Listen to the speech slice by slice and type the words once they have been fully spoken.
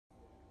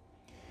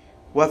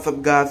What's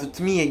up, guys? It's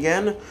me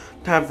again.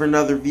 Time for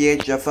another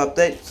VHS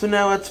update. So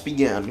now let's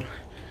begin.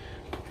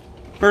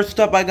 First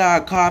up, I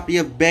got a copy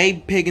of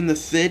Babe Pig in the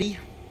City.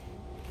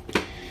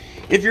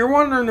 If you're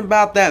wondering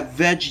about that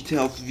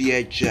VeggieTales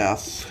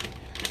VHS,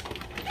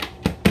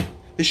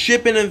 the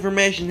shipping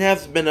information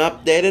hasn't been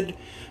updated,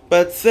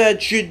 but it said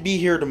it should be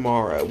here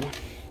tomorrow.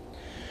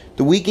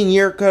 The week and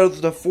year code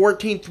is the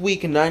 14th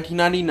week in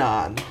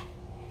 1999.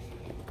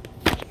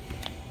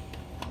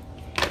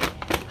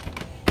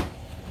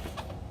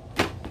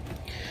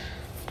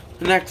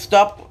 Next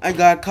up, I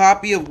got a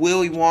copy of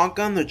Willy Wonka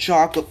and the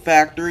Chocolate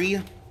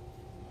Factory.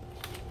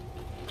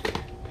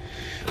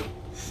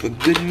 It's a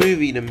good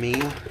movie to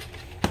me.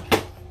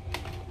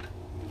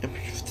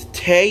 Here's the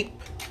tape.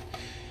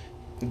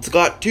 It's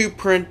got two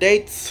print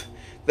dates.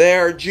 They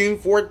are June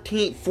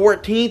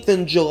 14th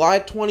and July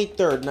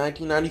 23rd,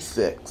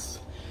 1996.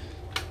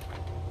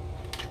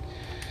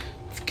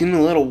 It's getting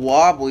a little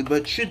wobbly,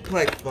 but it should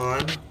play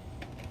fun.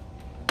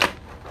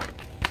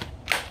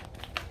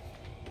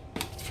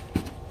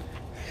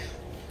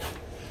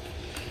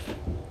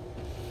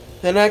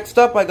 And next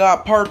up, I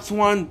got parts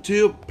 1 and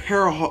 2 of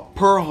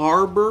Pearl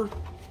Harbor,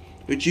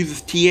 which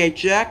uses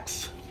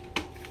THX.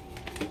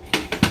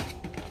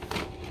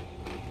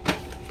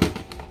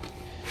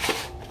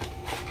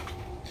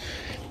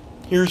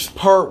 Here's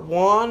part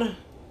 1, and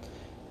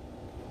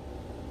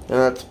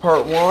that's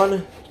part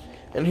 1,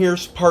 and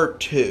here's part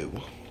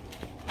 2.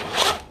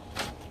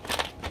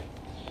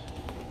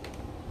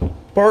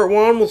 Part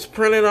 1 was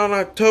printed on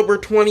October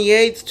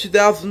 28th,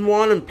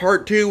 2001, and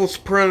Part 2 was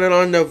printed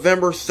on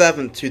November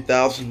 7th,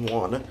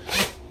 2001.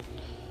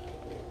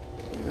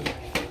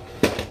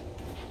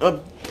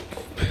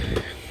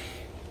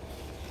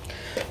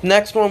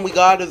 Next one we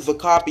got is a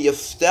copy of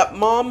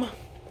Stepmom.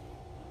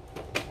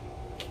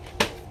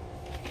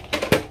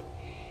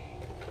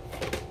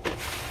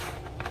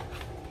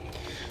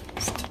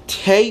 It's the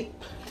tape.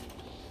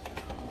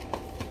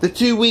 The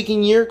 2 week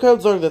and year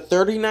codes are the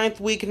 39th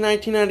week in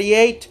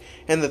 1998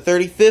 and the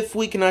 35th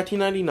week in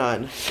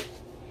 1999.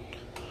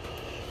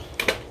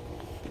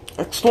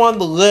 Next one,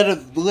 the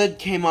lid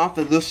came off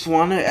of this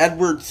one,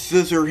 Edward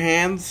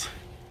Scissorhands.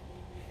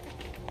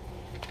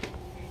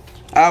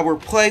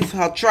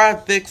 I'll try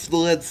to fix the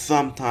lid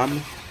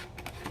sometime.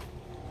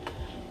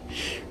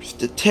 Here's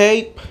the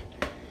tape.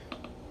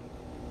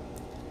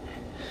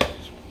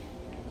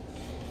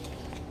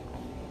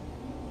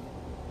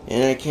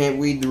 And I can't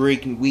read the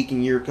week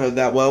and year code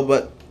that well,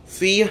 but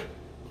see?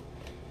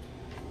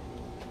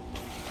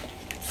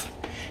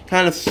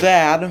 Kind of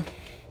sad.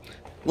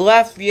 The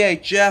last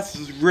VHS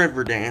is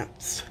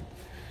Riverdance.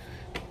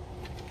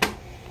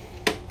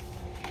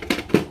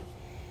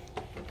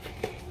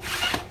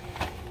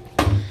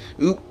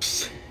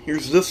 Oops.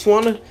 Here's this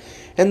one.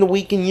 And the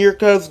week and year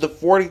code is the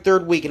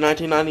 43rd week in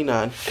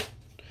 1999.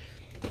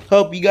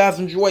 Hope you guys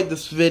enjoyed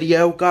this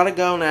video. Gotta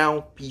go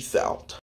now. Peace out.